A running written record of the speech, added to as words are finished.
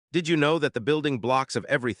Did you know that the building blocks of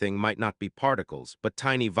everything might not be particles, but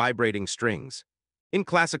tiny vibrating strings? In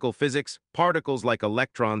classical physics, particles like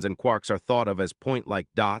electrons and quarks are thought of as point-like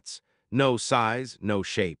dots, no size, no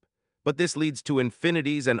shape. But this leads to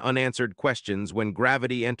infinities and unanswered questions when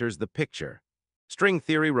gravity enters the picture. String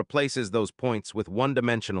theory replaces those points with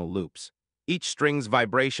one-dimensional loops. Each string's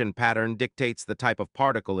vibration pattern dictates the type of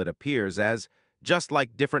particle it appears as, just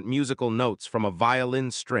like different musical notes from a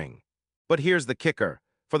violin string. But here's the kicker.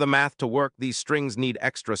 For the math to work, these strings need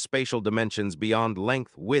extra spatial dimensions beyond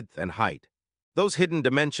length, width, and height. Those hidden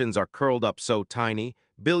dimensions are curled up so tiny,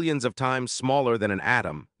 billions of times smaller than an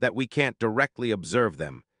atom, that we can't directly observe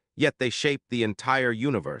them, yet they shape the entire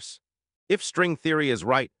universe. If string theory is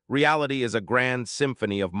right, reality is a grand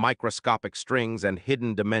symphony of microscopic strings and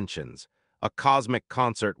hidden dimensions, a cosmic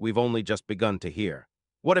concert we've only just begun to hear.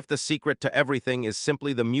 What if the secret to everything is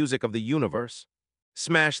simply the music of the universe?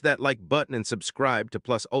 Smash that like button and subscribe to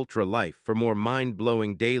Plus Ultra Life for more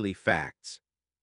mind-blowing daily facts.